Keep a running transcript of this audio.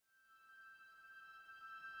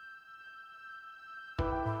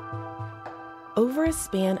Over a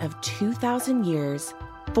span of 2,000 years,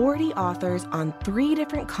 40 authors on 3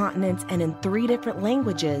 different continents and in 3 different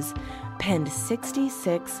languages penned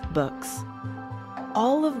 66 books,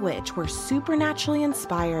 all of which were supernaturally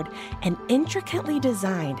inspired and intricately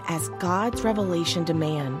designed as God's revelation to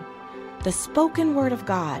man. The spoken word of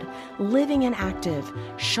God, living and active,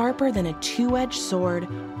 sharper than a 2-edged sword,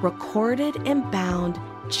 recorded and bound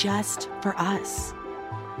just for us.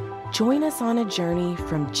 Join us on a journey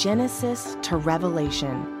from Genesis to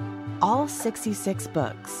Revelation, all 66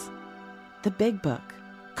 books. The Big Book,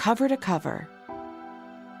 cover to cover.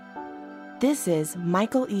 This is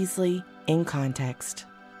Michael Easley in Context.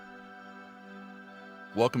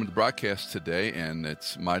 Welcome to the broadcast today, and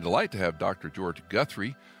it's my delight to have Dr. George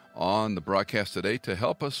Guthrie on the broadcast today to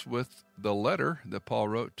help us with the letter that Paul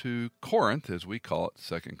wrote to Corinth, as we call it,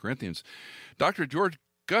 2 Corinthians. Dr. George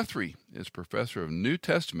Guthrie is professor of New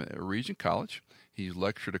Testament at Regent College. He's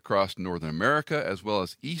lectured across Northern America as well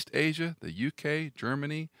as East Asia, the UK,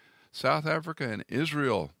 Germany, South Africa, and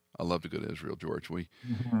Israel. I love to go to Israel, George. We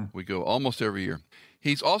go almost every year.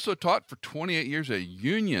 He's also taught for 28 years at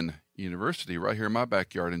Union University right here in my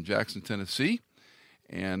backyard in Jackson, Tennessee.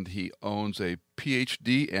 And he owns a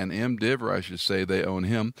PhD and MDiv, or I should say they own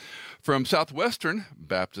him, from Southwestern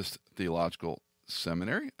Baptist Theological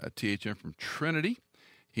Seminary, a THM from Trinity.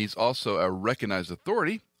 He's also a recognized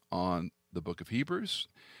authority on the book of Hebrews.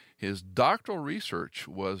 His doctoral research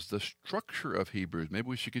was the structure of Hebrews. Maybe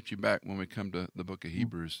we should get you back when we come to the book of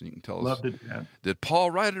Hebrews and you can tell us, did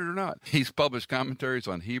Paul write it or not? He's published commentaries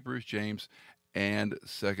on Hebrews, James, and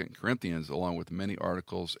 2 Corinthians, along with many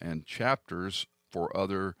articles and chapters for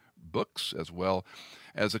other books, as well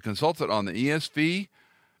as a consultant on the ESV,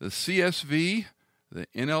 the CSV, the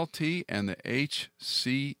NLT, and the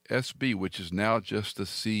HCSB, which is now just the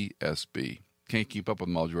CSB. Can't keep up with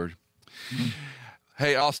them all, George.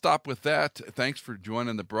 Hey, I'll stop with that. Thanks for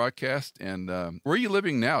joining the broadcast. And where are you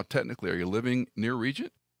living now, technically? Are you living near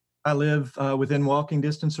Regent? I live within walking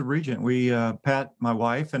distance of Regent. We, Pat, my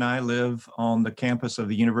wife, and I live on the campus of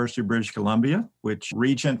the University of British Columbia, which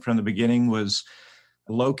Regent from the beginning was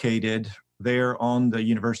located there on the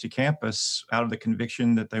university campus out of the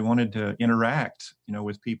conviction that they wanted to interact,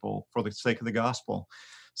 with people for the sake of the gospel.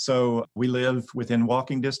 So we live within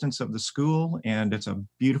walking distance of the school, and it's a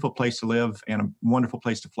beautiful place to live and a wonderful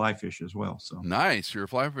place to fly fish as well. So nice. You're a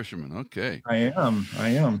fly fisherman. Okay. I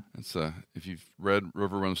am. It's if you've read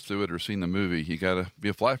River Runs Through It or seen the movie, you got to be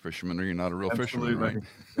a fly fisherman or you're not a real fisherman, right?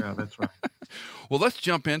 Yeah, that's right. Well, let's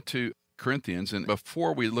jump into Corinthians. And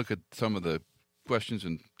before we look at some of the questions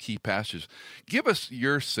and key passages, give us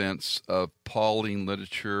your sense of Pauline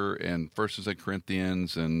literature and 1st and 2nd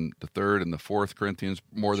Corinthians and the 3rd and the 4th Corinthians,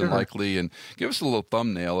 more than likely, and give us a little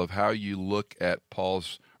thumbnail of how you look at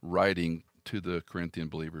Paul's writing to the Corinthian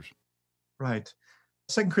believers. Right.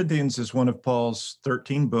 2 Corinthians is one of Paul's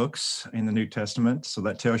 13 books in the New Testament, so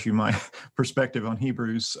that tells you my perspective on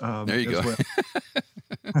Hebrews. There you go. Well.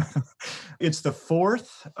 It's the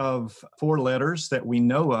 4th of 4 letters that we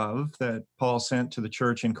know of that Paul sent to the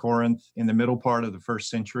church in Corinth in the middle part of the 1st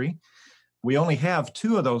century. We only have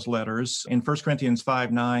 2 of those letters. In 1 Corinthians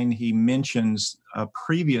 5:9, he mentions a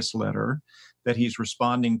previous letter that he's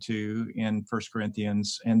responding to in 1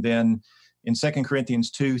 Corinthians. And then in 2 Corinthians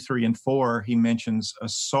 2, 3, and 4, he mentions a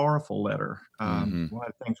sorrowful letter. One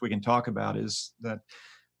of the things we can talk about is that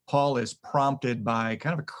Paul is prompted by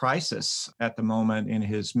kind of a crisis at the moment in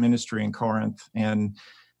his ministry in Corinth. And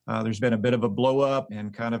there's been a bit of a blow up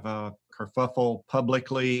and kind of a kerfuffle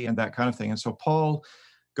publicly and that kind of thing. And so Paul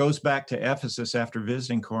goes back to Ephesus after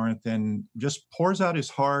visiting Corinth and just pours out his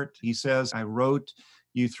heart. He says, I wrote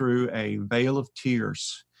you through a veil of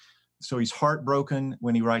tears. So he's heartbroken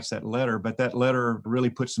when he writes that letter, but that letter really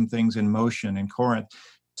puts some things in motion in Corinth.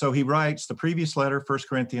 So he writes the previous letter, 1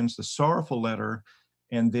 Corinthians, the sorrowful letter,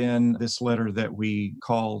 and then this letter that we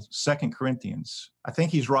call 2 Corinthians. I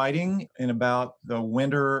think he's writing in about the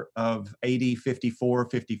winter of AD 54,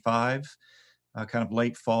 55, kind of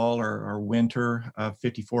late fall or winter of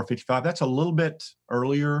 54, 55. That's a little bit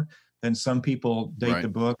earlier than some people date the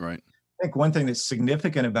book. Right. I think one thing that's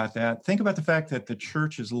significant about that, think about the fact that the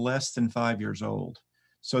church is less than 5 years old.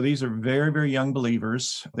 So these are very, very young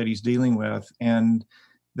believers that he's dealing with. And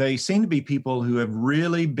they seem to be people who have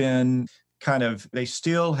really been they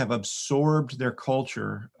still have absorbed their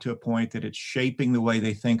culture to a point that it's shaping the way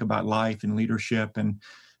they think about life and leadership and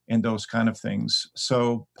those kind of things.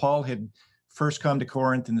 So Paul had first come to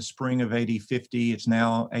Corinth in the spring of AD 50. It's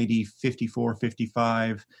now AD 54,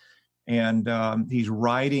 55. And he's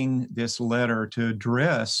writing this letter to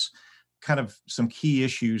address kind of some key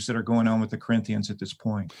issues that are going on with the Corinthians at this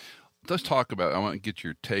point. Let's talk about, I want to get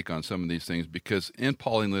your take on some of these things, because in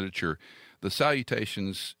Pauline literature, the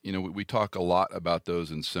salutations, we talk a lot about those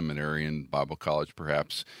in seminary and Bible college,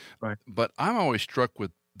 perhaps. Right. But I'm always struck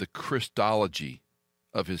with the Christology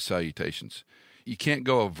of his salutations. You can't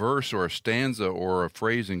go a verse or a stanza or a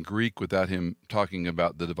phrase in Greek without him talking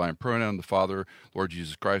about the divine pronoun, the Father, Lord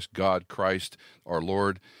Jesus Christ, God, Christ, our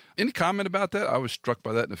Lord. Any comment about that? I was struck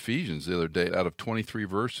by that in Ephesians the other day. Out of 23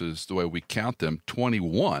 verses, the way we count them,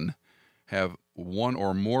 21 have one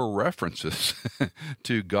or more references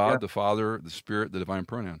to God, the Father, the Spirit, the divine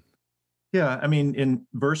pronoun. Yeah, I mean, in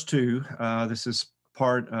verse 2, this is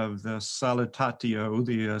part of the salutatio,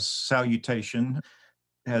 the salutation,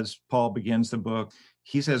 as Paul begins the book.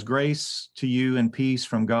 He says, grace to you and peace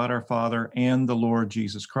from God our Father and the Lord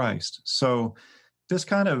Jesus Christ. So this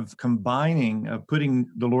kind of combining of putting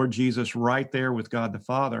the Lord Jesus right there with God the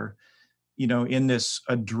Father, in this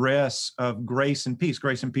address of grace and peace.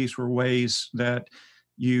 Grace and peace were ways that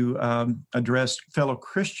you addressed fellow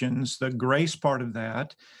Christians. The grace part of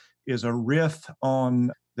that is a riff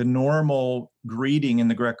on the normal greeting in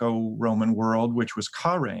the Greco-Roman world, which was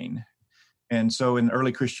charein. And so in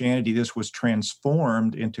early Christianity, this was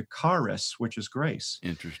transformed into charis, which is grace.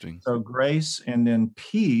 Interesting. So grace and then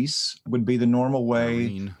peace would be the normal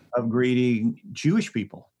way of greeting Jewish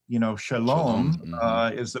people. Shalom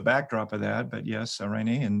is the backdrop of that, but yes, arene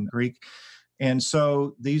in Greek. And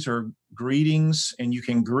so these are greetings, and you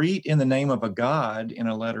can greet in the name of a god in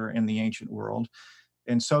a letter in the ancient world.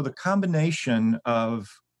 And so the combination of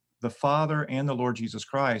the Father and the Lord Jesus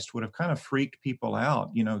Christ would have kind of freaked people out,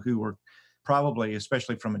 who were probably,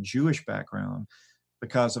 especially from a Jewish background,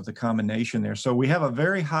 because of the combination there. So we have a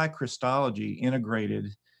very high Christology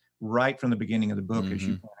integrated right from the beginning of the book, as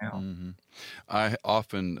you point out. I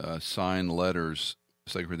often sign letters,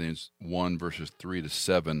 2 Corinthians 1, verses 3 to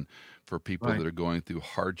 7, for people that are going through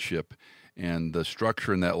hardship. And the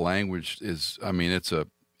structure in that language is,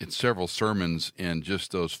 it's several sermons in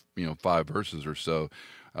just those, 5 verses or so.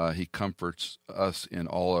 He comforts us in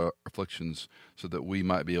all our afflictions so that we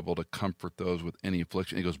might be able to comfort those with any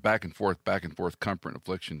affliction. He goes back and forth, comfort and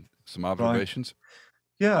affliction. Some observations? Right.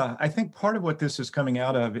 Yeah, I think part of what this is coming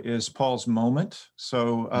out of is Paul's moment.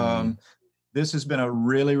 So this has been a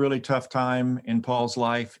really, really tough time in Paul's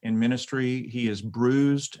life in ministry. He is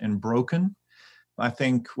bruised and broken. I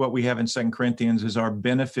think what we have in 2 Corinthians is our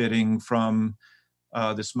benefiting from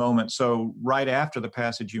this moment. So right after the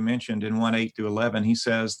passage you mentioned in 1:8 through 11, he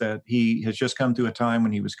says that he has just come through a time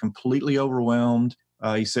when he was completely overwhelmed.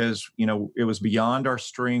 He says, it was beyond our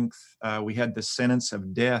strength. We had the sentence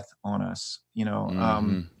of death on us,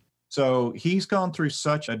 So he's gone through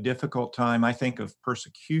such a difficult time, I think, of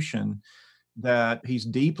persecution, that he's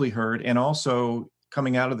deeply hurt, and also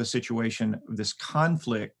coming out of the situation, this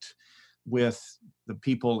conflict with the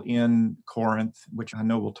people in Corinth, which I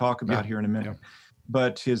know we'll talk about here in a minute. Yeah.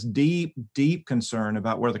 But his deep, deep concern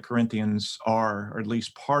about where the Corinthians are, or at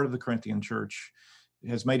least part of the Corinthian church,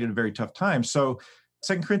 has made it a very tough time. So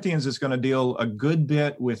 2 Corinthians is going to deal a good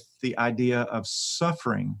bit with the idea of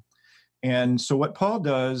suffering. And so what Paul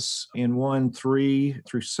does in 1:3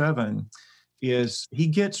 through 7 is he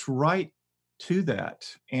gets right to that.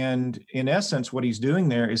 And in essence, what he's doing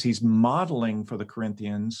there is he's modeling for the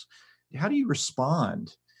Corinthians, how do you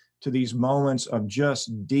respond to these moments of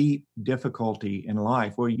just deep difficulty in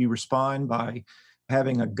life? Well, you respond by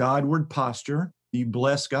having a Godward posture. You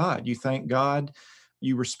bless God. You thank God.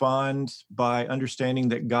 You respond by understanding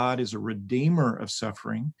that God is a redeemer of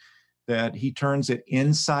suffering, that he turns it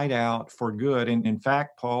inside out for good. And in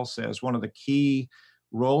fact, Paul says one of the key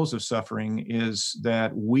roles of suffering is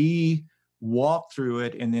that we walk through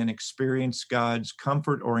it and then experience God's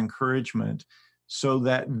comfort or encouragement, so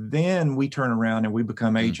that then we turn around and we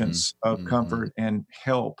become agents of comfort and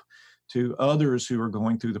help to others who are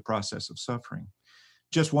going through the process of suffering.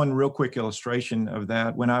 Just one real quick illustration of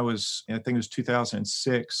that. When I think it was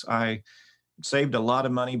 2006, I saved a lot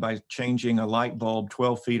of money by changing a light bulb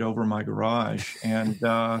 12 feet over my garage, and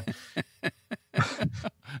fell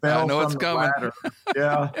from the ladder.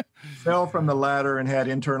 Yeah, fell from the ladder and had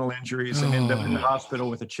internal injuries and ended up in the hospital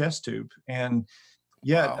with a chest tube. And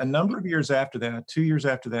yet, a number of years after that, 2 years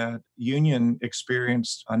after that, Union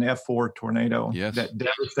experienced an F4 tornado that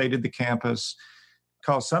devastated the campus,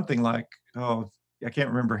 caused something like, I can't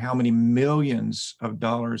remember how many millions of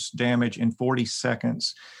dollars damage in 40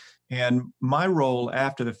 seconds. And my role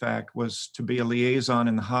after the fact was to be a liaison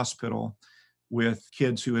in the hospital with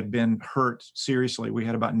kids who had been hurt seriously. We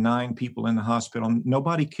had about 9 people in the hospital,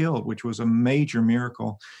 nobody killed, which was a major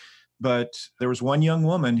miracle. But there was one young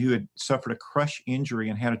woman who had suffered a crush injury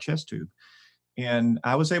and had a chest tube. And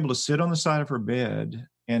I was able to sit on the side of her bed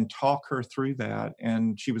and talk her through that.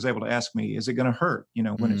 And she was able to ask me, is it going to hurt,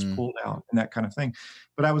 when it's pulled out and that kind of thing.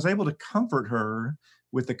 But I was able to comfort her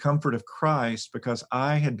with the comfort of Christ because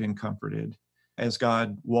I had been comforted as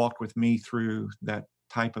God walked with me through that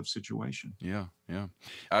type of situation. Yeah, yeah.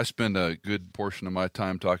 I spend a good portion of my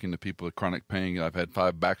time talking to people with chronic pain. I've had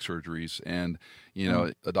 5 back surgeries, and,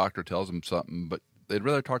 a doctor tells them something, but they'd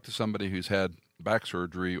rather talk to somebody who's had back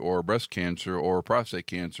surgery or breast cancer or prostate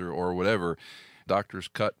cancer or whatever. Doctors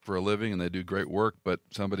cut for a living and they do great work, but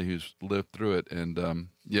somebody who's lived through it. And and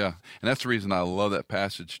that's the reason I love that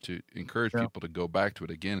passage, to encourage people to go back to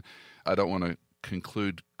it again. I don't want to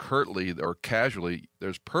conclude curtly or casually.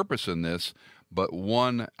 There's purpose in this, but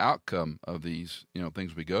one outcome of these,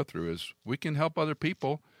 things we go through is we can help other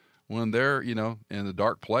people when they're, in a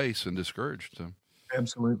dark place and discouraged. So.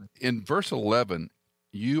 Absolutely. In verse 11,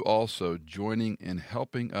 you also joining in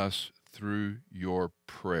helping us through your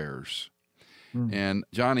prayers. And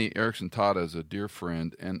Johnny Erickson Tata is a dear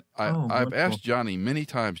friend, and I've asked Johnny many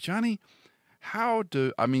times, Johnny, I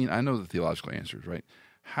know the theological answers, right?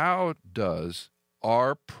 How does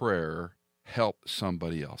our prayer help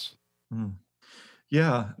somebody else?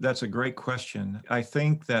 Yeah, that's a great question. I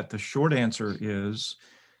think that the short answer is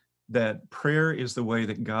that prayer is the way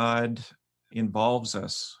that God involves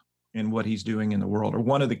us in what he's doing in the world, or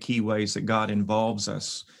one of the key ways that God involves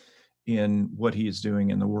us in what he is doing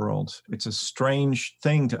in the world. It's a strange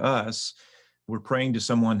thing to us. We're praying to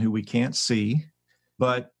someone who we can't see,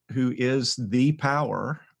 but who is the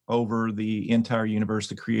power over the entire universe,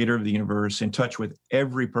 the creator of the universe, in touch with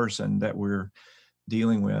every person that we're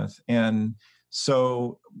dealing with. And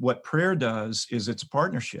so what prayer does is it's a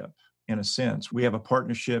partnership in a sense. We have a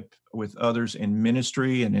partnership with others in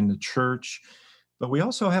ministry and in the church, but we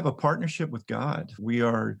also have a partnership with God. We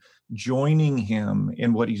are joining him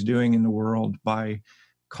in what he's doing in the world by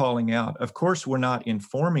calling out. Of course, we're not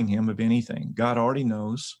informing him of anything. God already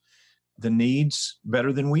knows the needs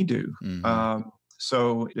better than we do.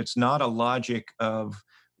 So it's not a logic of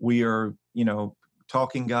we are,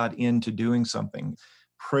 talking God into doing something.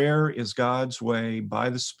 Prayer is God's way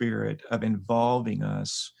by the Spirit of involving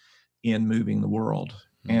us in moving the world.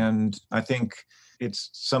 And I think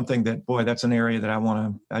it's something that, that's an area that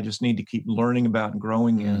I just need to keep learning about and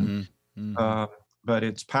growing in. But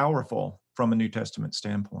it's powerful from a New Testament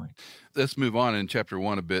standpoint. Let's move on in chapter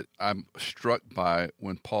 1 a bit. I'm struck by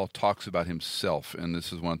when Paul talks about himself, and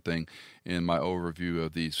this is one thing in my overview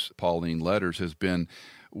of these Pauline letters has been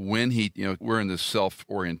when he, we're in this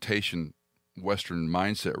self-orientation Western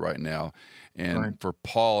mindset right now. And for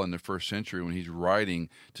Paul in the first century, when he's writing,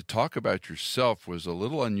 to talk about yourself was a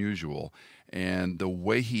little unusual. And the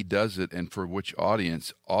way he does it and for which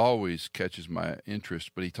audience always catches my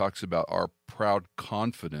interest. But he talks about our proud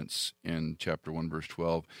confidence in chapter 1, verse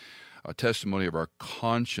 12, a testimony of our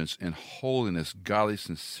conscience and holiness, godly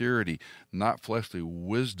sincerity, not fleshly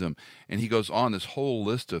wisdom. And he goes on this whole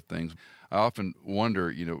list of things. I often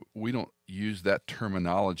wonder, we don't use that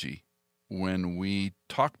terminology when we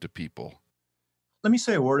talk to people. Let me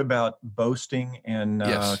say a word about boasting and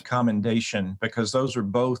commendation, because those are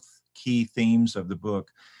both key themes of the book.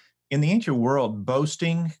 In the ancient world,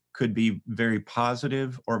 boasting could be very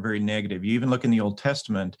positive or very negative. You even look in the Old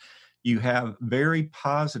Testament, you have very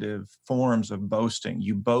positive forms of boasting.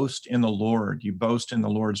 You boast in the Lord. You boast in the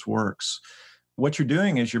Lord's works. What you're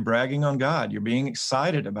doing is you're bragging on God. You're being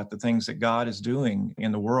excited about the things that God is doing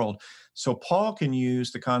in the world. So Paul can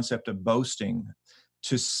use the concept of boasting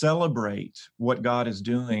to celebrate what God is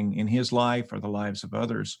doing in his life or the lives of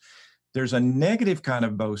others. There's a negative kind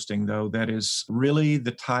of boasting, though, that is really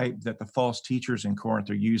the type that the false teachers in Corinth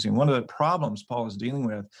are using. One of the problems Paul is dealing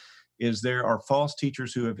with is there are false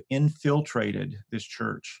teachers who have infiltrated this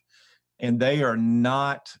church, and they are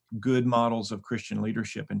not good models of Christian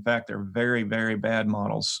leadership. In fact, they're very, very bad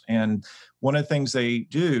models. And one of the things they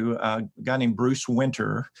do, a guy named Bruce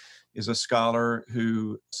Winter is a scholar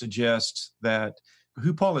who suggests that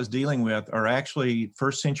who Paul is dealing with are actually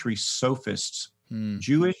first century sophists,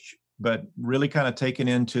 Jewish, but really kind of taken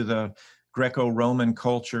into the Greco-Roman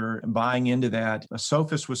culture, buying into that. A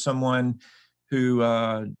sophist was someone who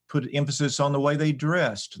put emphasis on the way they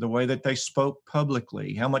dressed, the way that they spoke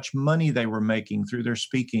publicly, how much money they were making through their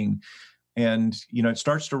speaking. And, it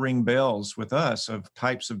starts to ring bells with us of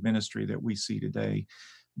types of ministry that we see today.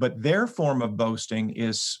 But their form of boasting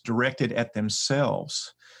is directed at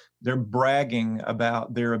themselves. They're bragging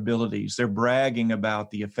about their abilities. They're bragging about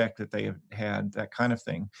the effect that they have had, that kind of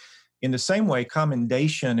thing. In the same way,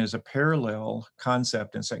 commendation is a parallel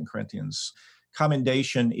concept in 2 Corinthians.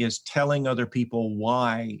 Commendation is telling other people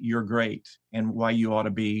why you're great and why you ought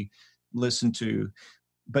to be listened to.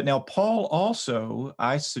 But now Paul also,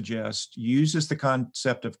 I suggest, uses the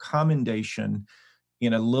concept of commendation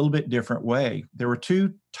in a little bit different way. There were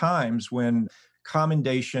two times when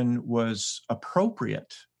commendation was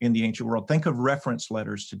appropriate in the ancient world. Think of reference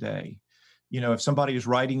letters today. If somebody is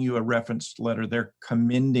writing you a reference letter, they're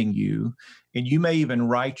commending you. And you may even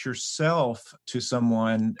write yourself to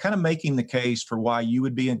someone, kind of making the case for why you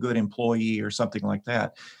would be a good employee or something like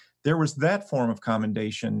that. There was that form of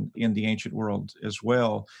commendation in the ancient world as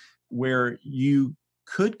well, where you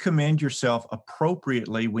could commend yourself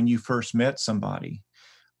appropriately when you first met somebody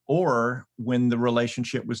or when the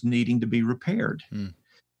relationship was needing to be repaired.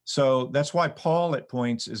 So that's why Paul at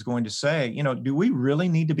points is going to say, do we really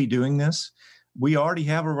need to be doing this? We already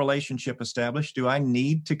have a relationship established. Do I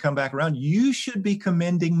need to come back around? You should be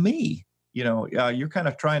commending me. You're kind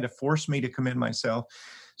of trying to force me to commend myself.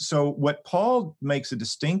 So what Paul makes a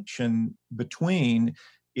distinction between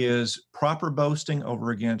is proper boasting over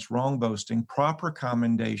against wrong boasting, proper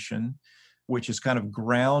commendation, which is kind of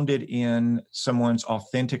grounded in someone's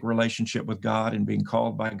authentic relationship with God and being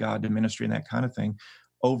called by God to ministry and that kind of thing,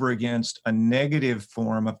 over against a negative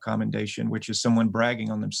form of commendation, which is someone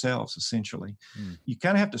bragging on themselves, essentially. You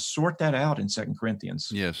kind of have to sort that out in 2 Corinthians.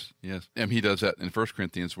 Yes. And he does that in 1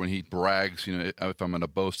 Corinthians when he brags, if I'm going to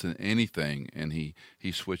boast in anything, and he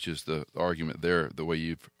switches the argument there the way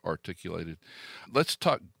you've articulated. Let's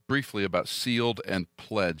talk briefly about sealed and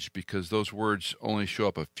pledged, because those words only show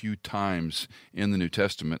up a few times in the New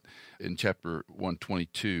Testament. In chapter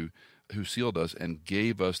 122, who sealed us and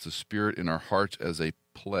gave us the Spirit in our hearts as a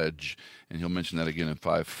pledge. And he'll mention that again in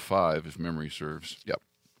 5:5, if memory serves. Yep.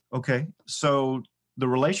 Okay. So the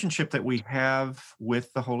relationship that we have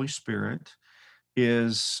with the Holy Spirit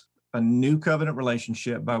is a new covenant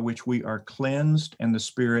relationship by which we are cleansed and the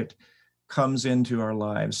Spirit comes into our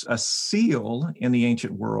lives. A seal in the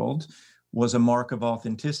ancient world was a mark of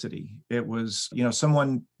authenticity. It was,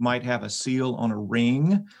 someone might have a seal on a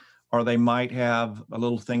ring, or they might have a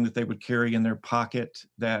little thing that they would carry in their pocket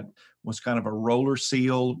that was kind of a roller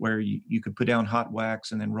seal where you could put down hot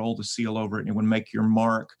wax and then roll the seal over it, and it would make your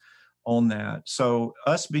mark on that. So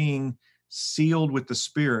us being sealed with the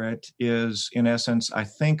Spirit is, in essence, I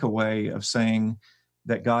think, a way of saying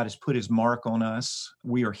that God has put his mark on us.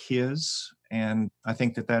 We are his. And I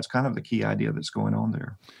think that that's kind of the key idea that's going on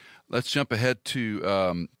there. Let's jump ahead to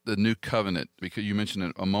the new covenant, because you mentioned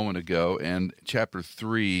it a moment ago. And chapter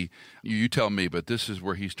 3, you tell me, but this is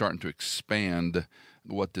where he's starting to expand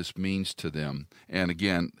what this means to them. And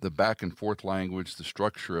again, the back and forth language, the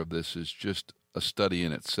structure of this is just a study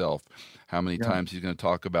in itself. How many times he's going to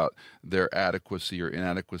talk about their adequacy or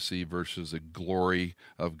inadequacy versus the glory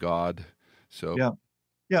of God. So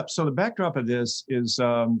So the backdrop of this is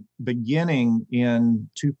beginning in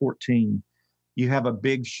 2:14. You have a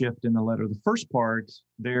big shift in the letter. The first part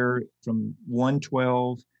there from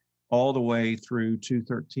 1:12 all the way through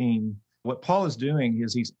 2:13. What Paul is doing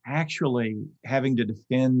is he's actually having to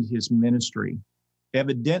defend his ministry.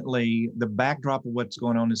 Evidently, the backdrop of what's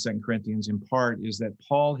going on in 2 Corinthians in part is that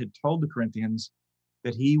Paul had told the Corinthians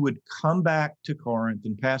that he would come back to Corinth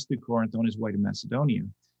and pass through Corinth on his way to Macedonia.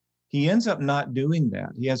 He ends up not doing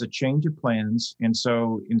that. He has a change of plans. And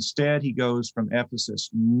so instead, he goes from Ephesus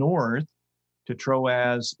north to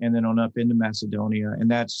Troas and then on up into Macedonia. And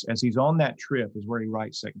that's, as he's on that trip, is where he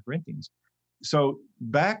writes 2 Corinthians. So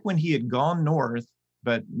back when he had gone north,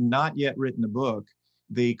 but not yet written the book,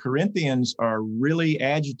 the Corinthians are really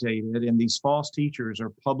agitated, and these false teachers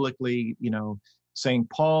are publicly, saying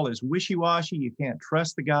Paul is wishy-washy. You can't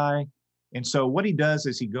trust the guy. And so what he does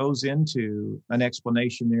is he goes into an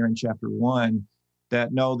explanation there in chapter 1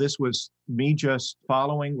 that, no, this was me just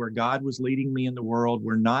following where God was leading me in the world.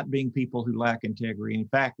 We're not being people who lack integrity. In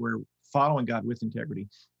fact, we're following God with integrity.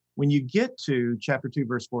 When you get to chapter 2,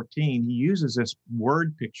 verse 14, he uses this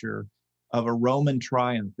word picture of a Roman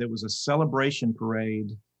triumph. There was a celebration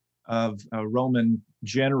parade of a Roman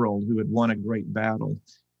general who had won a great battle.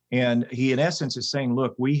 And he, in essence, is saying,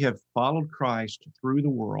 look, we have followed Christ through the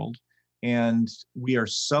world, and we are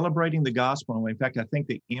celebrating the gospel. In fact, I think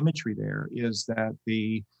the imagery there is that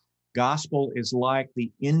the gospel is like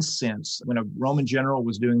the incense. When a Roman general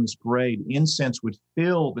was doing this parade, incense would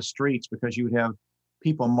fill the streets because you would have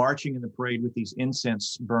people marching in the parade with these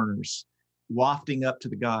incense burners, wafting up to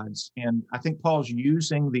the gods. And I think Paul's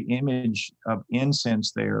using the image of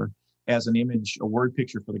incense there as an image, a word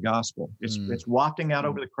picture for the gospel. It's wafting out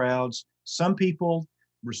over the crowds. Some people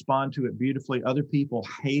respond to it beautifully. Other people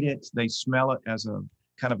hate it. They smell it as a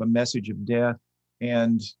kind of a message of death.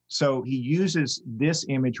 And so he uses this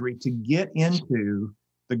imagery to get into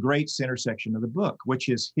the great center section of the book, which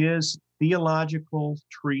is his theological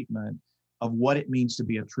treatment of what it means to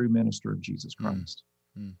be a true minister of Jesus Christ.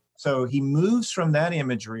 Mm. So he moves from that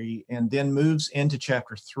imagery and then moves into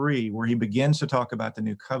chapter 3, where he begins to talk about the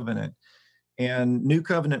new covenant. And new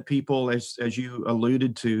covenant people, as you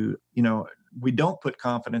alluded to, we don't put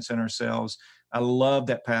confidence in ourselves. I love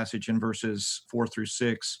that passage in verses 4 through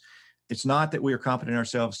 6. It's not that we are confident in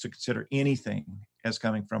ourselves to consider anything as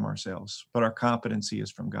coming from ourselves, but our competency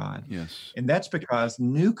is from God. Yes. And that's because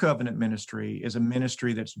new covenant ministry is a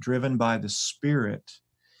ministry that's driven by the Spirit.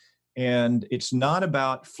 And it's not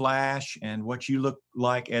about flash and what you look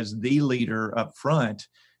like as the leader up front.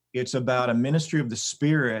 It's about a ministry of the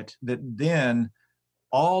Spirit that then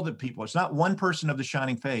all the people, it's not one person of the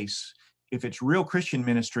shining face. If it's real Christian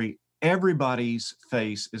ministry, everybody's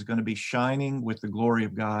face is going to be shining with the glory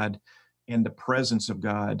of God and the presence of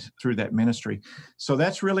God through that ministry. So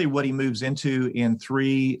that's really what he moves into in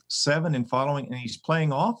 3:7 and following. And he's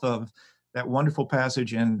playing off of that wonderful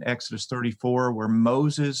passage in Exodus 34, where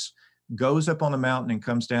Moses goes up on the mountain and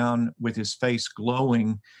comes down with his face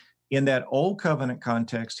glowing. In that old covenant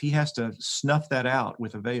context, he has to snuff that out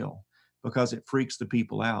with a veil because it freaks the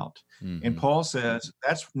people out. Mm-hmm. And Paul says,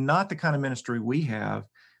 that's not the kind of ministry we have.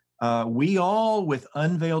 We all with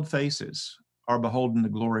unveiled faces are beholding the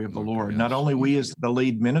glory of the Lord. Yes. Not only we as the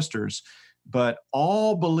lead ministers, but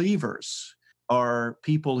all believers are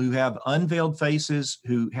people who have unveiled faces,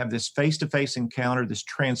 who have this face-to-face encounter, this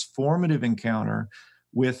transformative encounter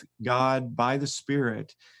with God by the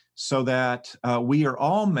Spirit, so that we are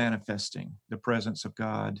all manifesting the presence of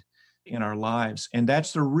God in our lives. And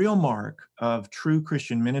that's the real mark of true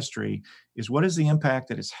Christian ministry, is what is the impact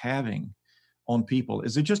that it's having on people?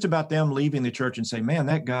 Is it just about them leaving the church and say, man,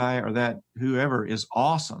 that guy or that whoever is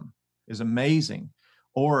awesome, is amazing?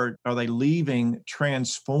 Or are they leaving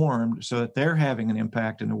transformed so that they're having an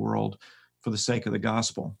impact in the world for the sake of the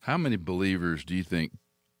gospel? How many believers do you think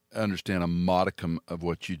understand a modicum of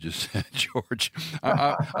what you just said, George?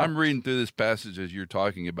 I'm reading through this passage as you're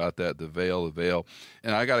talking about that, the veil,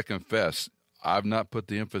 and I got to confess, I've not put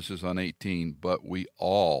the emphasis on 18, but we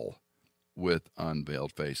all with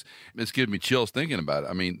unveiled face. It's giving me chills thinking about it.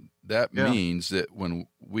 I mean, that means that when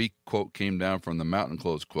we, quote, came down from the mountain,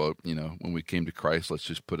 close quote, when we came to Christ, let's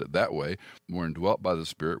just put it that way, we're indwelt by the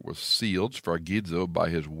Spirit, we're sealed, phragizo, by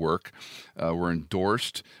his work, we're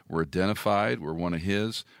endorsed, we're identified, we're one of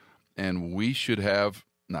his, and we should have,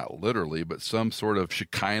 not literally, but some sort of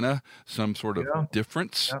Shekinah, some sort of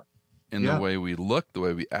difference in the way we look, the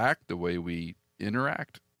way we act, the way we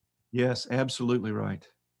interact. Yes, absolutely right.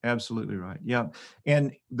 Absolutely right. Yeah.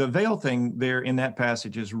 And the veil thing there in that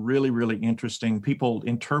passage is really, really interesting. People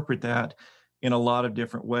interpret that in a lot of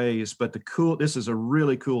different ways, but this is a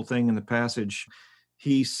really cool thing in the passage.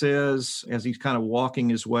 He says, as he's kind of walking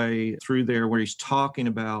his way through there, where he's talking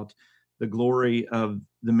about the glory of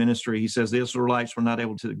the ministry, he says the Israelites were not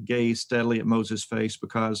able to gaze steadily at Moses' face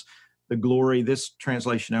because the glory, this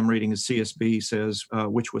translation I'm reading is CSB, says,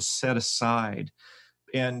 which was set aside.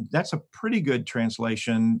 And that's a pretty good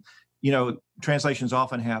translation. Translations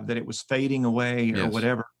often have that it was fading away or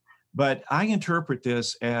whatever. But I interpret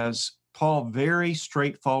this as Paul very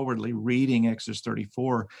straightforwardly reading Exodus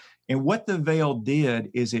 34. And what the veil did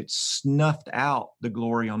is it snuffed out the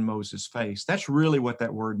glory on Moses' face. That's really what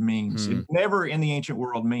that word means. It never in the ancient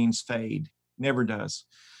world means fade. Never does.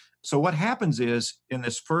 So what happens is, in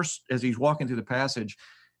this first, as he's walking through the passage,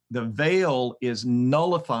 the veil is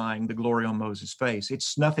nullifying the glory on Moses' face. It's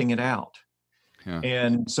snuffing it out. Yeah.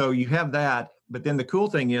 And so you have that. But then the cool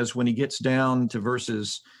thing is when he gets down to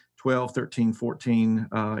verses 12, 13, 14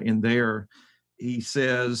 in there, he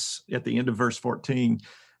says at the end of verse 14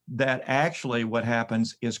 that actually what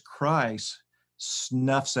happens is Christ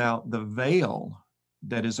snuffs out the veil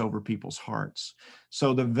that is over people's hearts.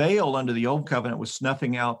 So the veil under the old covenant was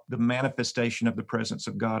snuffing out the manifestation of the presence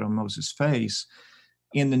of God on Moses' face.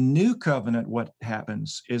 In the new covenant, what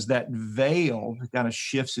happens is that veil kind of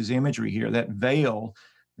shifts his imagery here, that veil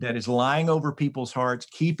that is lying over people's hearts,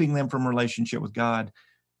 keeping them from relationship with God.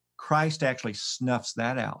 Christ actually snuffs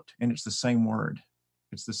that out, and it's the same word.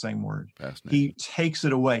 It's the same word. He takes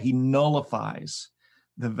it away. He nullifies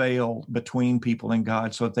the veil between people and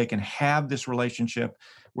God so that they can have this relationship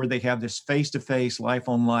where they have this face-to-face,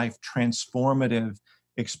 life-on-life, transformative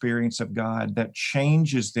experience of God that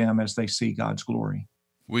changes them as they see God's glory.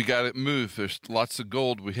 We got to move. There's lots of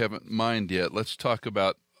gold we haven't mined yet. Let's talk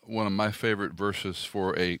about one of my favorite verses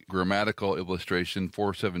for a grammatical illustration.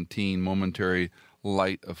 4:17, momentary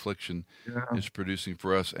light affliction is producing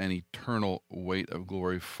for us an eternal weight of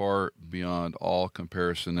glory far beyond all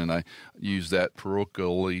comparison. And I use that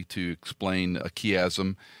parochially to explain a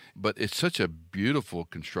chiasm, but it's such a beautiful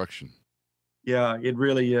construction. Yeah, it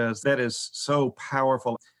really is. That is so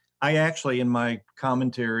powerful. I actually, in my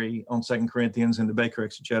commentary on Second Corinthians in the Baker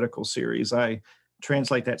Exegetical series, I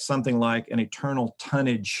translate that something like an eternal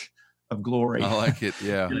tonnage of glory. I like it.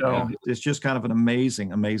 Yeah. Yeah. It's just kind of an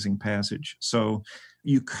amazing, amazing passage. So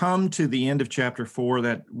you come to the end of chapter 4,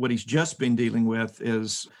 that what he's just been dealing with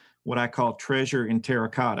is what I call treasure in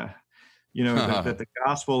terracotta. That the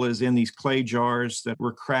gospel is in these clay jars that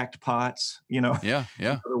were cracked pots, Yeah. in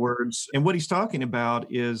Yeah. other words. And what he's talking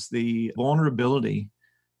about is the vulnerability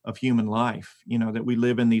of human life, that we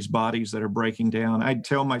live in these bodies that are breaking down. I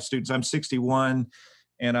tell my students, I'm 61,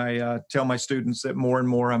 and I tell my students that more and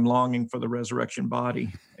more I'm longing for the resurrection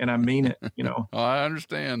body. And I mean it, Oh, I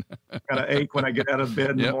understand. kind of ache when I get out of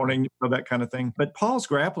bed in the Yep. morning, that kind of thing. But Paul's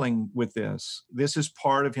grappling with this. This is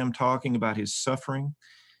part of him talking about his suffering.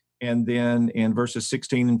 And then in verses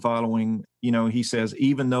 16 and following, he says,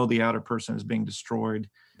 even though the outer person is being destroyed,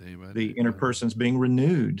 the inner person is being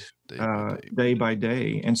renewed day by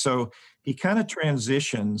day. And so he kind of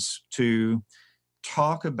transitions to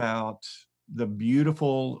talk about the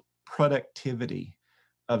beautiful productivity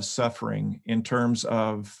of suffering in terms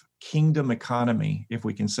of kingdom economy, if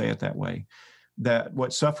we can say it that way. That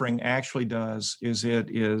what suffering actually does is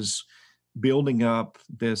it is building up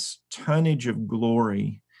this tonnage of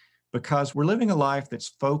glory, because we're living a life that's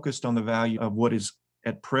focused on the value of what is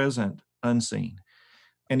at present unseen.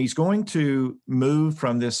 And he's going to move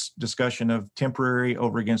from this discussion of temporary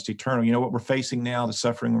over against eternal. What we're facing now, the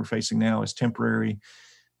suffering we're facing now, is temporary.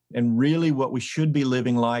 And really what we should be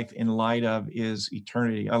living life in light of is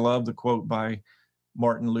eternity. I love the quote by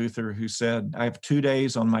Martin Luther, who said, I have 2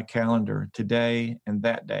 days on my calendar, today and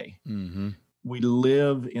that day. Mm-hmm. We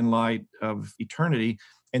live in light of eternity.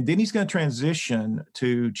 And then he's going to transition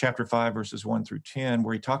to chapter 5, verses 1 through 10,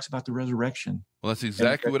 where he talks about the resurrection. Well, that's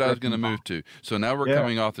exactly what I was going to move to. So now we're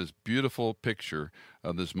coming off this beautiful picture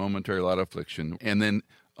of this momentary light affliction. And then,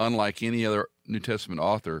 unlike any other New Testament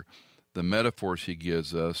author, the metaphors he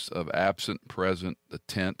gives us of absent, present, the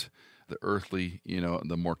tent, the earthly,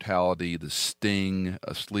 the mortality, the sting,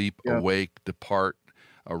 asleep, awake, depart,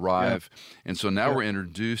 arrive. And so now we're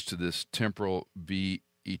introduced to this temporal v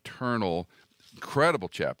eternal, incredible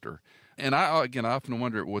chapter. And I often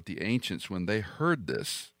wonder what the ancients, when they heard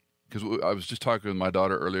this, because I was just talking with my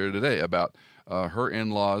daughter earlier today about her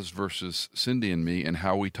in-laws versus Cindy and me, and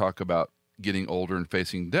how we talk about getting older and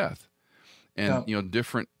facing death. And,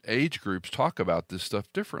 different age groups talk about this stuff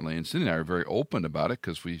differently. And Cindy and I are very open about it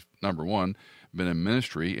because we've, number one, been in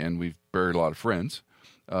ministry and we've buried a lot of friends.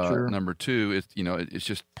 Number two, it's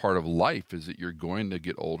just part of life, is that you're going to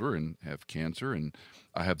get older and have cancer. And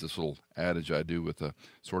I have this little adage I do with a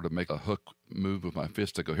sort of make a hook move with my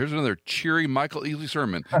fist. I go, here's another cheery Michael Easley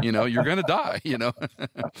sermon. You're going to die,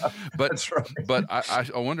 But, That's right. But I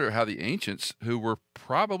wonder how the ancients, who were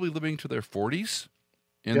probably living to their 40s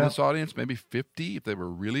in this audience, maybe 50 if they were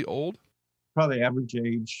really old. Probably the average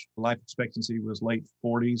age, life expectancy was late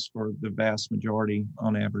 40s for the vast majority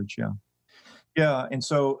on average, Yeah, and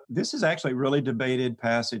so this is actually a really debated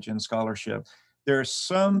passage in scholarship. There are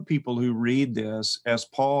some people who read this as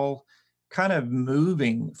Paul kind of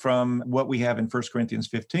moving from what we have in 1 Corinthians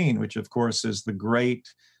 15, which of course is the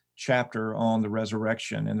great chapter on the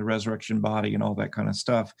resurrection and the resurrection body and all that kind of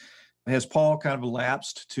stuff. Has Paul kind of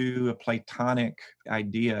lapsed to a Platonic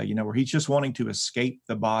idea, where he's just wanting to escape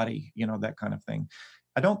the body, that kind of thing?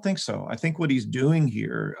 I don't think so. I think what he's doing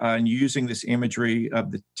here and using this imagery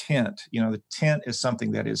of the tent, the tent is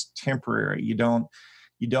something that is temporary. You don't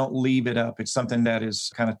leave it up. It's something that is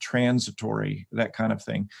kind of transitory, that kind of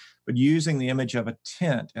thing. But using the image of a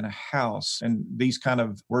tent and a house and these kind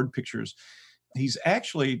of word pictures, he's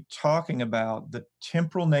actually talking about the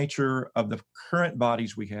temporal nature of the current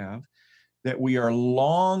bodies we have, that we are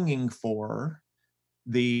longing for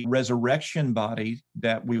the resurrection body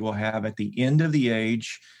that we will have at the end of the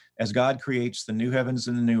age. As God creates the new heavens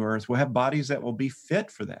and the new earth, we'll have bodies that will be fit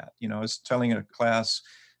for that. I was telling a class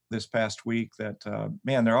this past week that,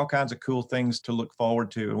 there are all kinds of cool things to look forward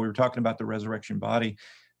to. And we were talking about the resurrection body.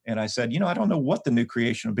 And I said, I don't know what the new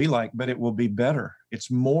creation will be like, but it will be better. It's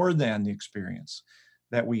more than the experience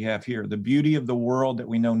that we have here. The beauty of the world that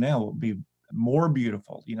we know now will be more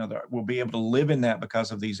beautiful. That we'll be able to live in that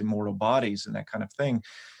because of these immortal bodies and that kind of thing.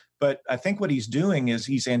 But I think what he's doing is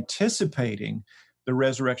he's anticipating the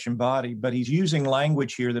resurrection body, but he's using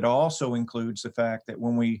language here that also includes the fact that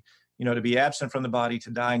when we, to be absent from the body, to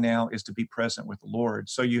die now, is to be present with the Lord.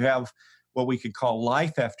 So you have what we could call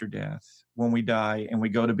life after death when we die and we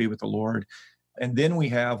go to be with the Lord. And then we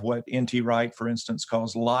have what N.T. Wright, for instance,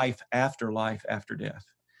 calls life after death,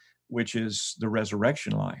 which is the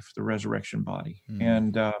resurrection life, the resurrection body. Mm.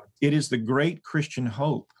 And it is the great Christian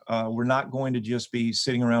hope. We're not going to just be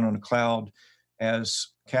sitting around on a cloud as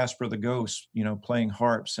Casper the Ghost, playing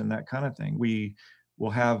harps and that kind of thing. We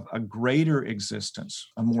will have a greater existence,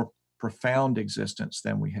 a more profound existence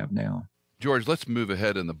than we have now. George, let's move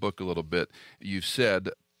ahead in the book a little bit. You said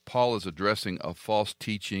Paul is addressing a false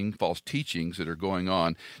teachings that are going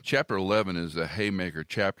on. Chapter 11 is a haymaker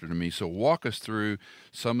chapter to me. So walk us through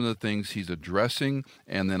some of the things he's addressing,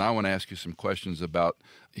 and then I want to ask you some questions about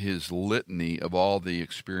his litany of all the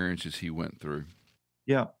experiences he went through.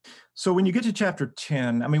 Yeah. So when you get to chapter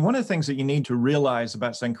 10, one of the things that you need to realize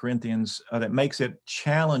about 2 Corinthians that makes it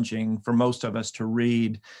challenging for most of us to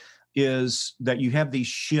read is that you have these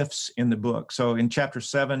shifts in the book. So in chapter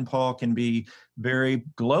 7, Paul can be very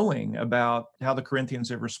glowing about how the Corinthians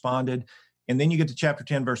have responded. And then you get to chapter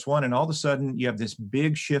 10, verse 1, and all of a sudden you have this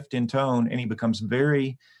big shift in tone, and he becomes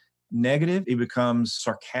very negative. He becomes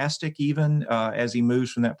sarcastic even as he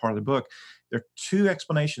moves from that part of the book. There are two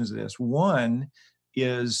explanations of this. One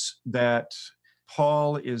is that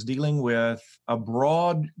Paul is dealing with a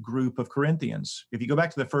broad group of Corinthians. If you go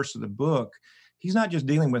back to the first of the book, he's not just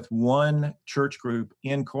dealing with one church group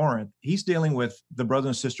in Corinth. He's dealing with the brothers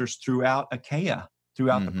and sisters throughout Achaia,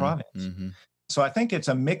 throughout the province. Mm-hmm. So I think it's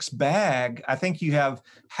a mixed bag. I think you have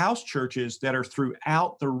house churches that are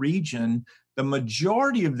throughout the region. The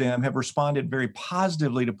majority of them have responded very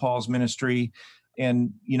positively to Paul's ministry,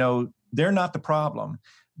 and, they're not the problem.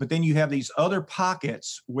 But then you have these other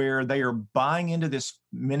pockets where they are buying into this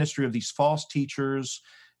ministry of these false teachers,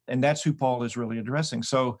 and that's who Paul is really addressing.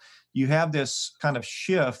 So you have this kind of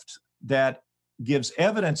shift that gives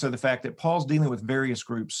evidence of the fact that Paul's dealing with various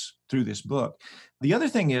groups through this book. The other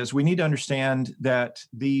thing is we need to understand that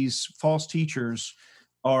these false teachers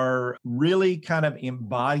are really kind of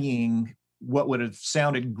embodying what would have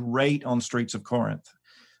sounded great on the streets of Corinth.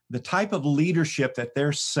 The type of leadership that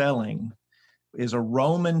they're selling is a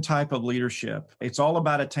Roman type of leadership. It's all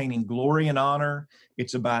about attaining glory and honor.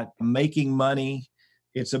 It's about making money.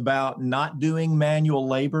 It's about not doing manual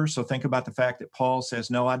labor. So think about the fact that Paul says,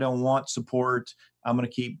 no, I don't want support. I'm going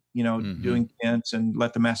to keep, doing tents and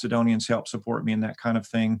let the Macedonians help support me and that kind of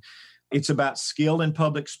thing. It's about skill in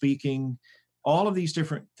public speaking, all of these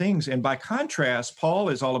different things. And by contrast, Paul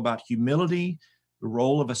is all about humility, the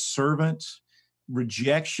role of a servant,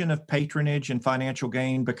 rejection of patronage and financial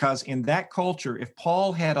gain, because in that culture, if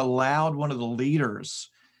Paul had allowed one of the leaders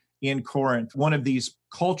in Corinth, one of these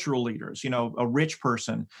cultural leaders, a rich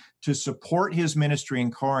person, to support his ministry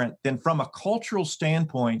in Corinth, then from a cultural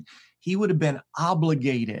standpoint, he would have been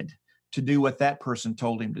obligated to do what that person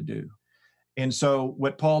told him to do. And so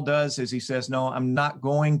what Paul does is he says, no, I'm not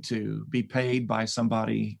going to be paid by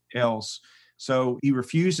somebody else. So he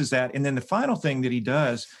refuses that. And then the final thing that he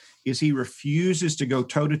does is he refuses to go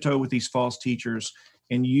toe-to-toe with these false teachers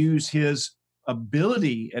and use his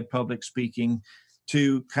ability at public speaking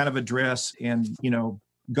to kind of address and,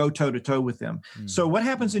 go toe-to-toe with them. Mm-hmm. So what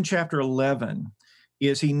happens in chapter 11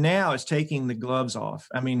 is he now is taking the gloves off.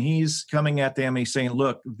 He's coming at them. He's saying,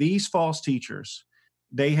 look, these false teachers,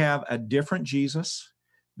 they have a different Jesus.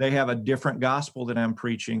 They have a different gospel that I'm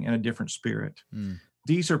preaching and a different spirit. Mm.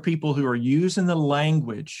 These are people who are using the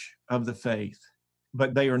language of the faith,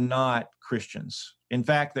 but they are not Christians. In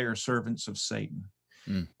fact, they are servants of Satan.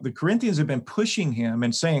 Mm. The Corinthians have been pushing him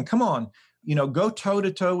and saying, come on, go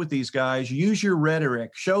toe-to-toe with these guys, use your rhetoric,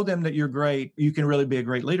 show them that you're great, you can really be a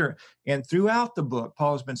great leader. And throughout the book,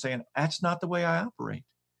 Paul has been saying, that's not the way I operate.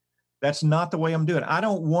 That's not the way I'm doing. I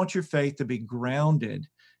don't want your faith to be grounded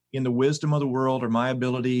in the wisdom of the world or my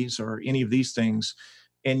abilities or any of these things.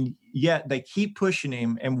 And yet they keep pushing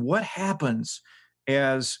him. And what happens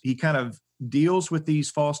as he kind of deals with these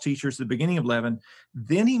false teachers at the beginning of 11,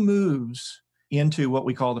 then he moves into what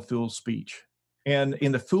we call the fool's speech. And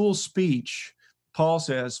in the fool's speech, Paul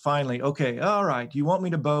says, finally, okay, all right, you want me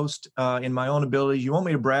to boast in my own abilities? You want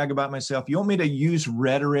me to brag about myself? You want me to use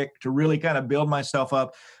rhetoric to really kind of build myself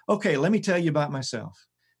up? Okay, let me tell you about myself.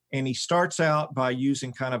 And he starts out by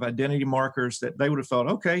using kind of identity markers that they would have thought,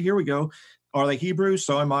 okay, here we go. Are they Hebrews?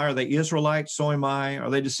 So am I. Are they Israelites? So am I. Are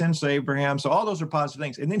they descendants of Abraham? So all those are positive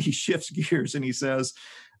things. And then he shifts gears and he says,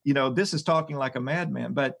 this is talking like a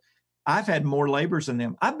madman, but I've had more labors than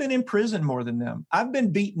them. I've been in prison more than them. I've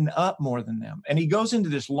been beaten up more than them. And he goes into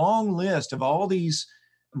this long list of all these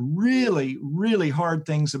really, really hard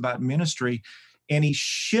things about ministry, and he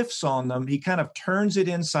shifts on them. He kind of turns it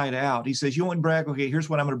inside out. He says, you want to brag? Okay, here's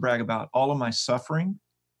what I'm going to brag about. All of my suffering,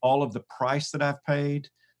 all of the price that I've paid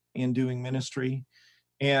in doing ministry.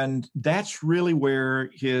 And that's really where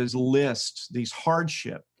his list, these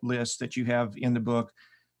hardship lists that you have in the book,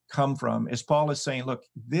 come from, is Paul is saying, look,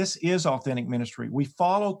 this is authentic ministry. We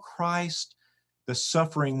follow Christ, the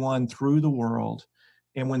suffering one, through the world.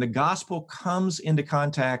 And when the gospel comes into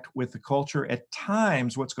contact with the culture, at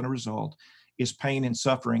times what's going to result is pain and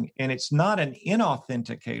suffering. And it's not an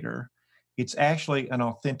inauthenticator. It's actually an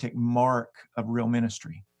authentic mark of real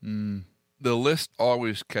ministry. The list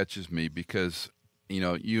always catches me because,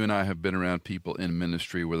 you and I have been around people in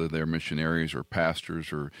ministry, whether they're missionaries or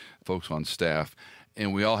pastors or folks on staff,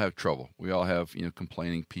 and we all have trouble. We all have,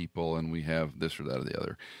 complaining people, and we have this or that or the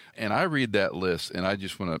other. And I read that list, and I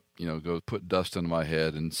just want to, go put dust on my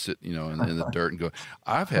head and sit, in the dirt and go,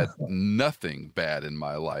 I've had nothing bad in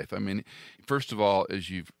my life. I mean, first of all, as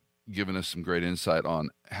you've given us some great insight on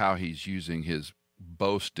how he's using his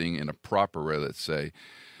boasting in a proper way, let's say.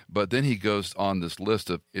 But then he goes on this list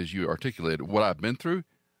of, as you articulated, what I've been through: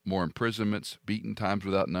 more imprisonments, beaten times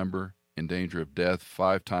without number, in danger of death.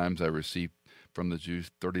 5 times I received from the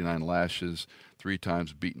Jews 39 lashes, 3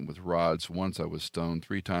 times beaten with rods. Once I was stoned.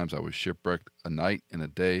 3 times I was shipwrecked. A night and a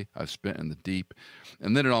day I spent in the deep.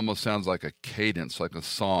 And then it almost sounds like a cadence, like a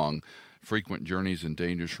song. Frequent journeys and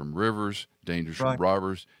dangers from rivers, dangers from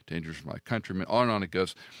robbers, dangers from my countrymen. On and on it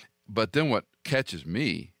goes. But then what catches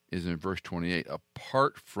me is in verse 28,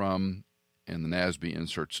 apart from, and the NASB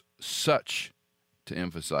inserts such to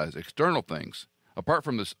emphasize external things. Apart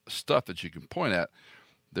from this stuff that you can point at,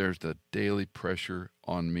 there's the daily pressure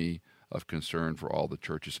on me of concern for all the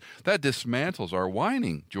churches. That dismantles our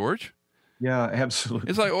whining, George. Yeah, absolutely.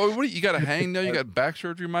 It's like, oh, what, you got to hang now? You got back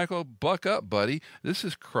surgery, Michael? Buck up, buddy. This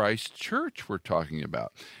is Christ's church we're talking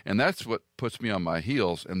about. And that's what puts me on my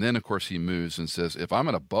heels. And then, of course, he moves and says, if I'm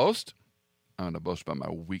going to boast, I'm going to boast about my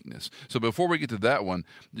weakness. So before we get to that one,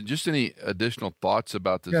 just any additional thoughts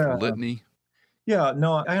about this litany? Yeah,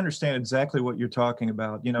 no, I understand exactly what you're talking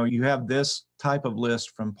about. You have this type of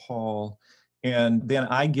list from Paul, and then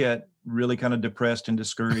I get really kind of depressed and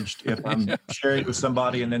discouraged if I'm sharing with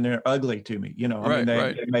somebody and then they're ugly to me.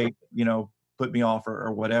 They may, put me off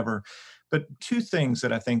or whatever. But 2 things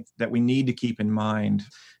that I think that we need to keep in mind.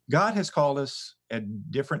 God has called us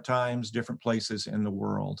at different times, different places in the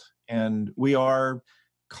world. And we are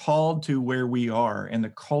called to where we are and the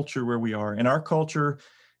culture where we are. And our culture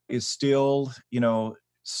is still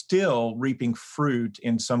reaping fruit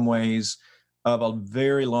in some ways of a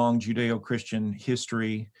very long Judeo-Christian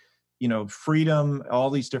history, freedom, all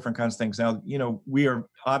these different kinds of things. Now, we are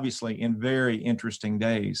obviously in very interesting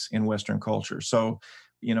days in Western culture. So,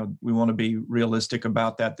 we want to be realistic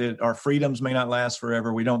about that our freedoms may not last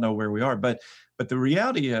forever. We don't know where we are. But the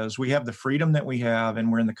reality is we have the freedom that we have,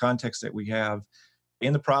 and we're in the context that we have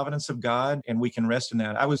in the providence of God, and we can rest in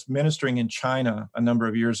that. I was ministering in China a number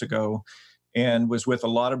of years ago and was with a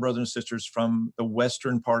lot of brothers and sisters from the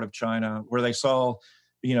western part of China where they saw,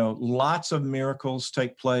 lots of miracles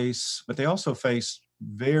take place, but they also face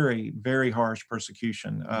very, very harsh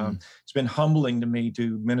persecution. It's been humbling to me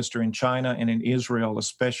to minister in China and in Israel,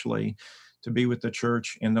 especially, to be with the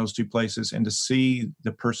church in those 2 places and to see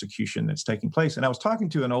the persecution that's taking place. And I was talking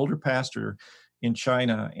to an older pastor in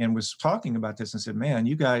China and was talking about this and said, man,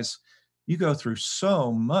 you guys, you go through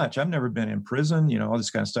so much. I've never been in prison, all this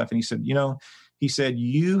kind of stuff. And he said,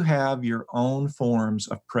 you have your own forms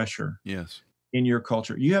of pressure. Yes. In your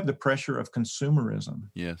culture. You have the pressure of consumerism.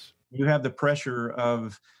 Yes. You have the pressure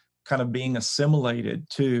of kind of being assimilated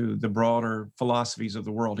to the broader philosophies of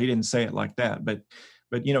the world. He didn't say it like that, but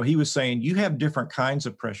he was saying you have different kinds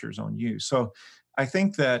of pressures on you. So I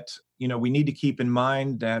think that, we need to keep in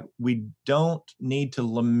mind that we don't need to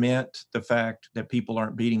lament the fact that people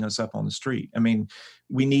aren't beating us up on the street. I mean,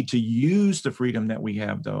 we need to use the freedom that we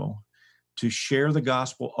have, though, to share the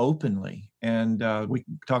gospel openly. And we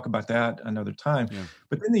can talk about that another time. Yeah.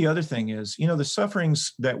 But then the other thing is, the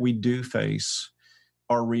sufferings that we do face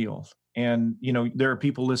are real. And, there are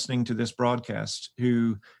people listening to this broadcast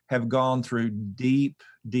who have gone through deep,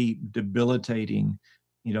 debilitating,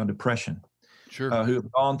 depression. Sure. Who have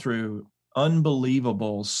gone through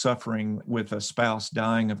unbelievable suffering with a spouse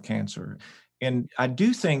dying of cancer. And I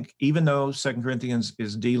do think, even though 2 Corinthians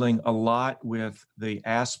is dealing a lot with the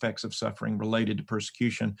aspects of suffering related to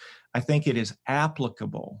persecution, I think it is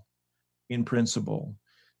applicable in principle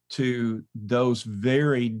to those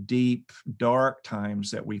very deep, dark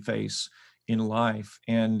times that we face in life.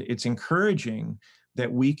 And it's encouraging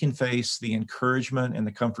that we can face the encouragement and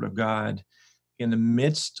the comfort of God in the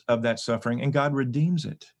midst of that suffering, and God redeems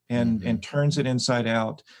it and turns it inside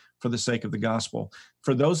out for the sake of the gospel.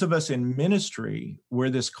 For those of us in ministry, where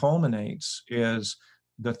this culminates is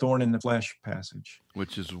the thorn in the flesh passage.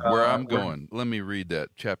 Which is where I'm going. Let me read that,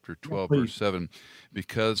 chapter 12, verse 7.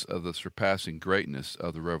 Because of the surpassing greatness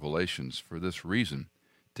of the revelations, for this reason,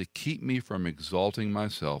 To keep me from exalting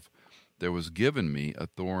myself, there was given me a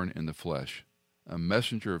thorn in the flesh, a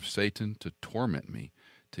messenger of Satan to torment me,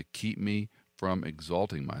 to keep me from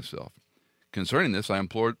exalting myself. Concerning this, I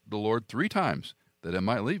implored the Lord 3 times that it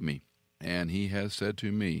might leave me. And he has said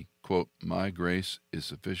to me, quote, my grace is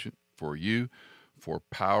sufficient for you, for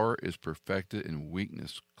power is perfected in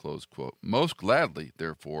weakness, close quote. Most gladly,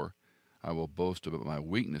 therefore, I will boast about my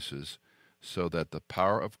weaknesses, so that the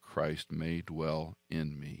power of Christ may dwell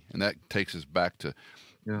in me. And that takes us back to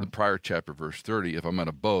the prior chapter, verse 30. If I'm going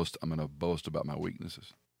to boast, I'm going to boast about my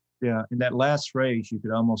weaknesses. Yeah, and that last phrase you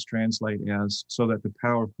could almost translate as, so that the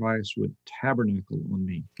power of Christ would tabernacle on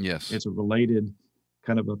me. Yes. It's a related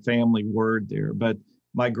kind of a family word there. But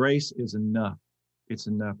my grace is enough. It's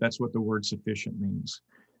enough. That's what the word sufficient means.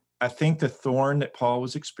 I think the thorn that Paul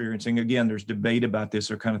was experiencing, again, there's debate about this.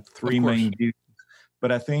 There are kind of 3 main views.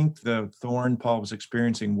 But I think the thorn Paul was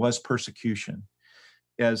experiencing was persecution.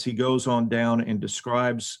 As he goes on down and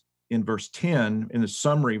describes in verse 10, in the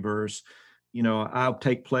summary verse, I'll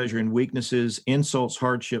take pleasure in weaknesses, insults,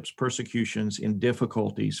 hardships, persecutions, in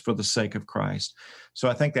difficulties for the sake of Christ. So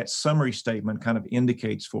I think that summary statement kind of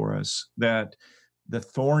indicates for us that the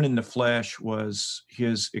thorn in the flesh was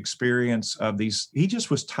his experience of these. He just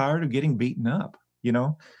was tired of getting beaten up,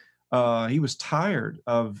 He was tired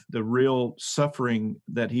of the real suffering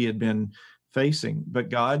that he had been facing. But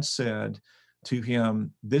God said to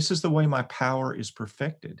him, this is the way my power is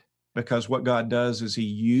perfected. Because what God does is he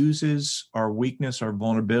uses our weakness, our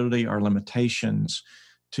vulnerability, our limitations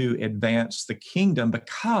to advance the kingdom,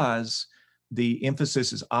 because the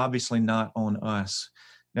emphasis is obviously not on us.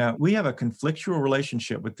 Now, we have a conflictual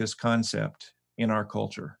relationship with this concept in our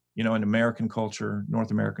culture, in American culture,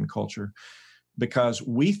 North American culture, because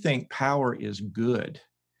we think power is good.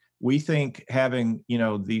 We think having,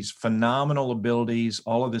 these phenomenal abilities,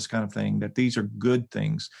 all of this kind of thing, that these are good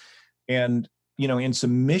things. And in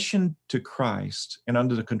submission to Christ and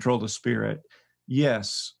under the control of the Spirit,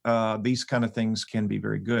 yes, these kind of things can be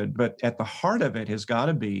very good. But at the heart of it has got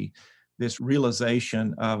to be this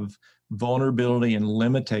realization of vulnerability and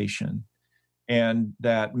limitation, and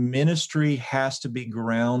that ministry has to be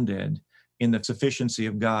grounded in the sufficiency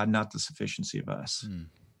of God, not the sufficiency of us.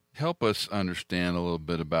 Help us understand a little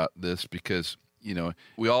bit about this, because,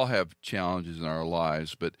 we all have challenges in our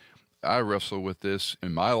lives, but I wrestle with this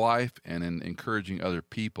in my life and in encouraging other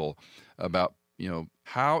people about,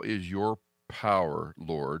 how is your power,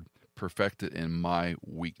 Lord, perfected in my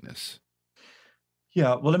weakness?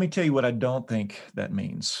 Yeah, well, let me tell you what I don't think that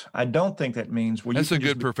means. I don't think that means... Well, that's a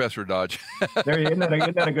good Professor Dodge. Isn't that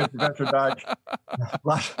a good Professor Dodge?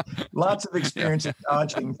 Lots of experience in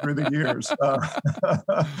dodging through the years.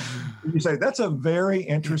 You say, that's a very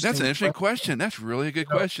interesting... That's an interesting question. That's really a good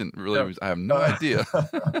question. Really, I have no idea.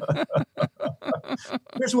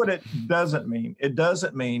 Here's what it doesn't mean. It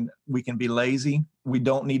doesn't mean we can be lazy. We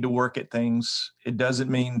don't need to work at things. It doesn't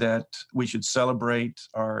mean that we should celebrate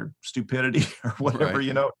our stupidity or whatever,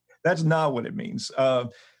 right. That's not what it means.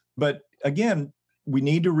 But again, we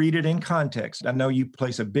need to read it in context. I know you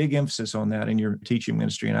place a big emphasis on that in your teaching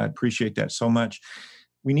ministry, and I appreciate that so much.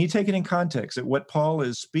 We need to take it in context that what Paul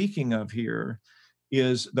is speaking of here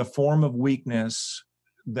is the form of weakness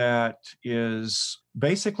that is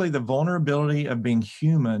basically the vulnerability of being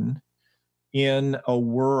human in a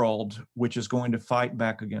world which is going to fight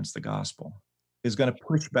back against the gospel, is going to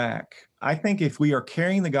push back. I think if we are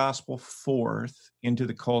carrying the gospel forth into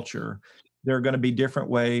the culture, there are going to be different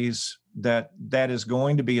ways that is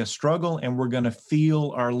going to be a struggle, and we're going to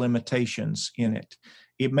feel our limitations in it.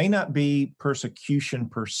 It may not be persecution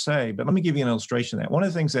per se, but let me give you an illustration of that. One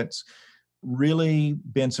of the things that's really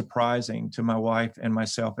been surprising to my wife and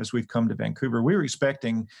myself as we've come to Vancouver, we were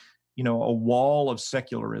expecting, a wall of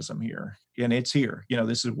secularism here, and it's here.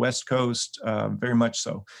 This is West Coast, very much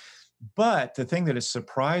so. But the thing that has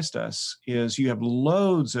surprised us is you have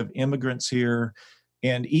loads of immigrants here,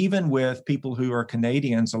 and even with people who are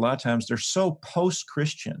Canadians, a lot of times they're so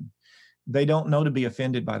post-Christian, they don't know to be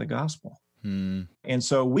offended by the gospel. And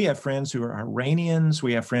so we have friends who are Iranians,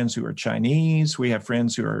 we have friends who are Chinese, we have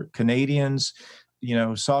friends who are Canadians,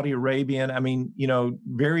 Saudi Arabian,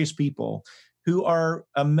 various people who are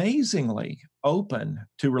amazingly open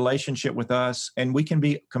to relationship with us, and we can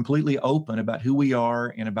be completely open about who we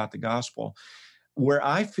are and about the gospel. Where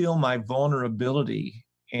I feel my vulnerability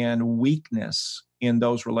and weakness in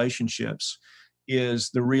those relationships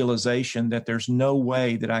is the realization that there's no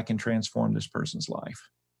way that I can transform this person's life.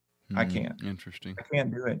 I can't. Interesting. I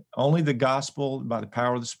can't do it. Only the gospel by the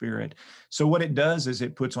power of the Spirit. So what it does is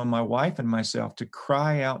it puts on my wife and myself to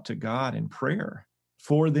cry out to God in prayer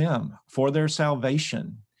for them, for their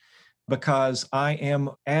salvation. because I am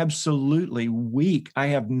absolutely weak. I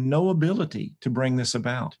have no ability to bring this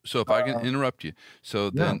about. So if I can interrupt you. So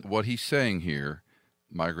then Yeah. what he's saying here,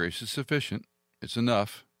 my grace is sufficient. It's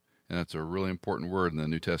enough. And that's a really important word in the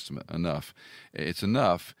New Testament, enough. It's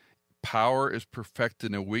enough. Power is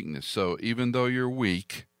perfected in weakness. So even though you're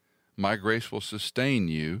weak, my grace will sustain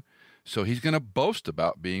you. So he's going to boast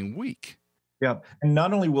about being weak. Yeah. And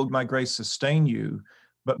not only will my grace sustain you,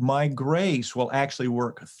 but my grace will actually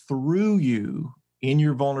work through you in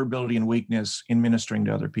your vulnerability and weakness in ministering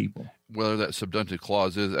to other people. Whether that subjunctive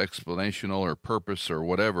clause is explanational or purpose or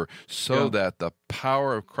whatever, so that the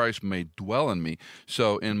power of Christ may dwell in me.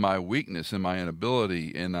 So in my weakness, in my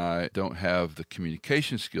inability, and I don't have the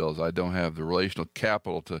communication skills, I don't have the relational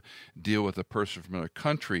capital to deal with a person from another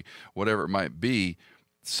country, whatever it might be,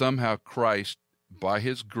 somehow Christ, by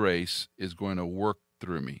his grace, is going to work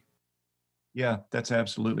through me. Yeah, that's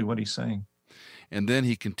absolutely what he's saying. And then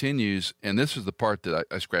he continues, and this is the part that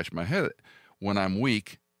I scratch my head at. When I'm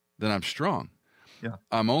weak, then I'm strong. Yeah.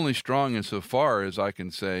 I'm only strong insofar as I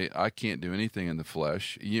can say I can't do anything in the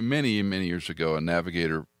flesh. Many years ago, a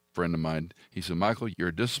navigator friend of mine, he said, Michael, you're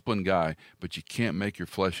a disciplined guy, but you can't make your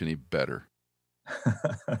flesh any better.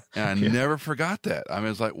 And I never forgot that. I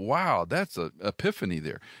mean, it's like, wow, that's an epiphany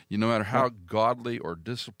there. No matter how godly or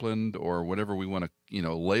disciplined or whatever we want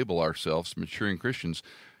to, label ourselves, maturing Christians,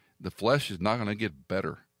 the flesh is not going to get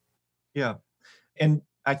better. Yeah. And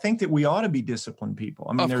I think that we ought to be disciplined people.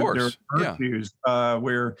 I mean, there are virtues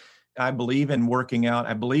where I believe in working out.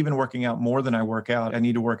 I believe in working out more than I work out. I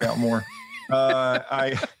need to work out more.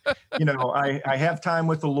 I have time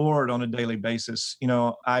with the Lord on a daily basis.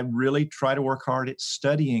 I really try to work hard at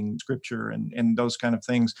studying scripture and those kind of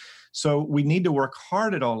things. So we need to work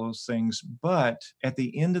hard at all those things. But at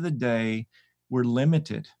the end of the day, we're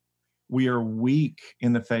limited. We are weak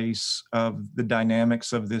in the face of the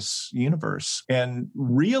dynamics of this universe. And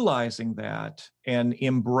realizing that and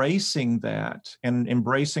embracing that and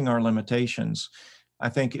embracing our limitations, I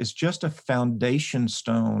think, is just a foundation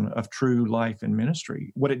stone of true life and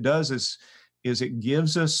ministry. What it does is it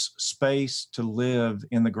gives us space to live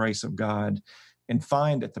in the grace of God and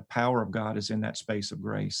find that the power of God is in that space of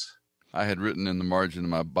grace. I had written in the margin of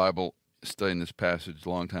my Bible, studying this passage a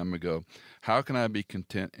long time ago, how can I be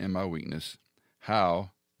content in my weakness?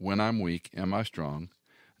 How, when I'm weak, am I strong?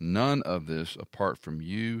 None of this apart from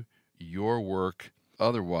you, your work.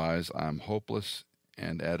 Otherwise, I'm hopeless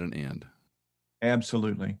and at an end.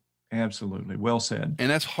 Absolutely. Absolutely. Well said.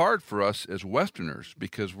 And that's hard for us as Westerners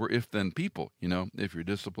because we're if-then people. If you're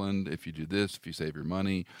disciplined, if you do this, if you save your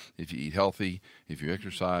money, if you eat healthy, if you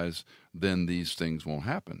exercise, then these things won't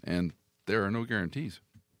happen. And there are no guarantees.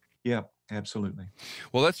 Yeah, absolutely.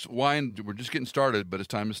 Well, let's wind. We're just getting started, but it's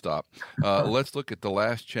time to stop. Let's look at the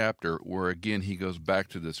last chapter where, again, he goes back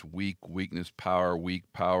to this weak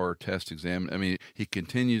power, test, exam. I mean, he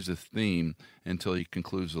continues the theme until he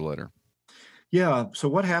concludes the letter. Yeah. So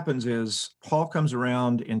what happens is Paul comes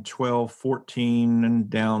around in 12:14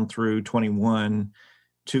 and down through 21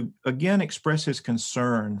 to, again, express his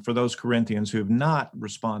concern for those Corinthians who have not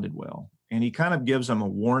responded well. And he kind of gives them a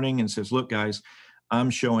warning and says, look, guys, I'm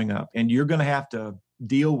showing up and you're going to have to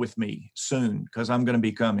deal with me soon because I'm going to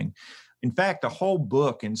be coming. In fact, the whole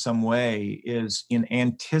book in some way is in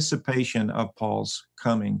anticipation of Paul's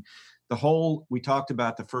coming. We talked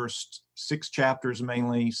about the first 6 chapters,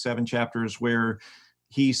 mainly 7 chapters, where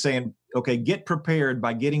he's saying, okay, get prepared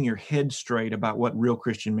by getting your head straight about what real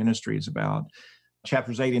Christian ministry is about.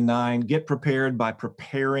 Chapters 8 and 9, get prepared by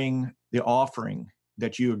preparing the offering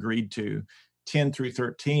that you agreed to. 10 through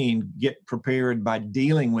 13, get prepared by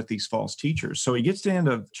dealing with these false teachers. So he gets to the end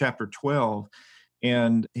of chapter 12,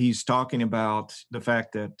 and he's talking about the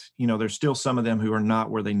fact that, there's still some of them who are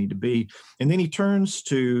not where they need to be. And then he turns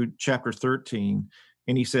to chapter 13,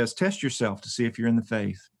 and he says, test yourself to see if you're in the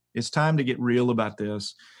faith. It's time to get real about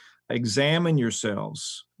this. Examine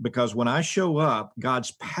yourselves, because when I show up,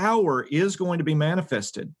 God's power is going to be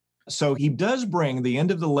manifested. So he does bring the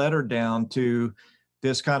end of the letter down to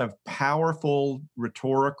this kind of powerful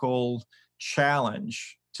rhetorical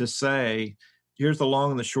challenge to say, here's the long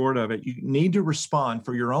and the short of it. You need to respond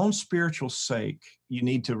for your own spiritual sake. You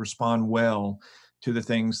need to respond well to the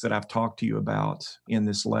things that I've talked to you about in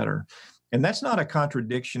this letter. And that's not a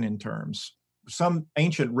contradiction in terms. Some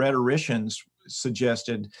ancient rhetoricians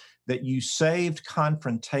suggested that you saved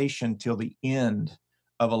confrontation till the end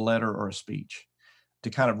of a letter or a speech to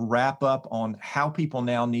kind of wrap up on how people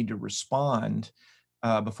now need to respond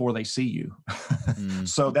before they see you.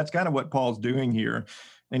 So that's kind of what Paul's doing here.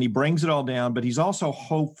 And he brings it all down, but he's also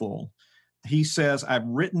hopeful. He says, I've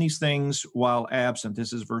written these things while absent.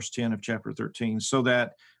 This is verse 10 of chapter 13, so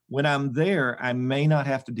that when I'm there, I may not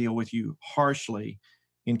have to deal with you harshly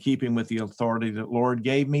in keeping with the authority that Lord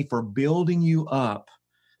gave me for building you up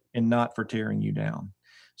and not for tearing you down.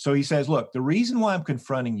 So he says, look, the reason why I'm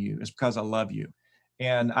confronting you is because I love you.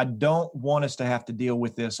 And I don't want us to have to deal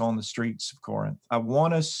with this on the streets of Corinth. I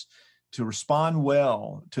want us to respond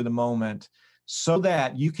well to the moment so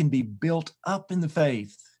that you can be built up in the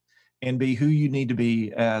faith and be who you need to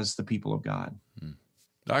be as the people of God.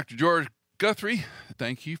 Dr. George Guthrie,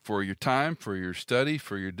 thank you for your time, for your study,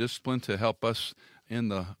 for your discipline to help us in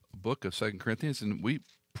the book of 2 Corinthians. And we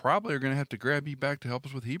probably are going to have to grab you back to help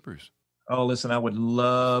us with Hebrews. Oh, listen, I would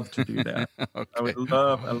love to do that. Okay.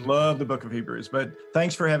 I love the book of Hebrews. But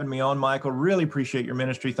thanks for having me on, Michael. Really appreciate your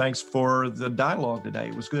ministry. Thanks for the dialogue today.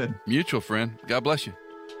 It was good. Mutual, friend. God bless you.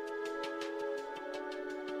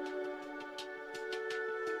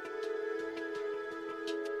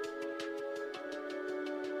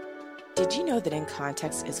 Did you know that In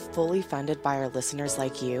Context is fully funded by our listeners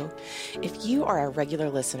like you? If you are a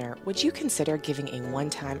regular listener, would you consider giving a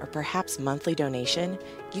one-time or perhaps monthly donation?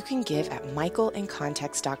 You can give at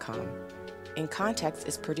michaelincontext.com. In Context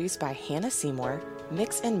is produced by Hannah Seymour,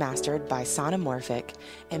 mixed and mastered by Sonomorphic,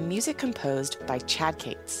 and music composed by Chad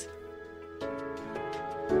Cates.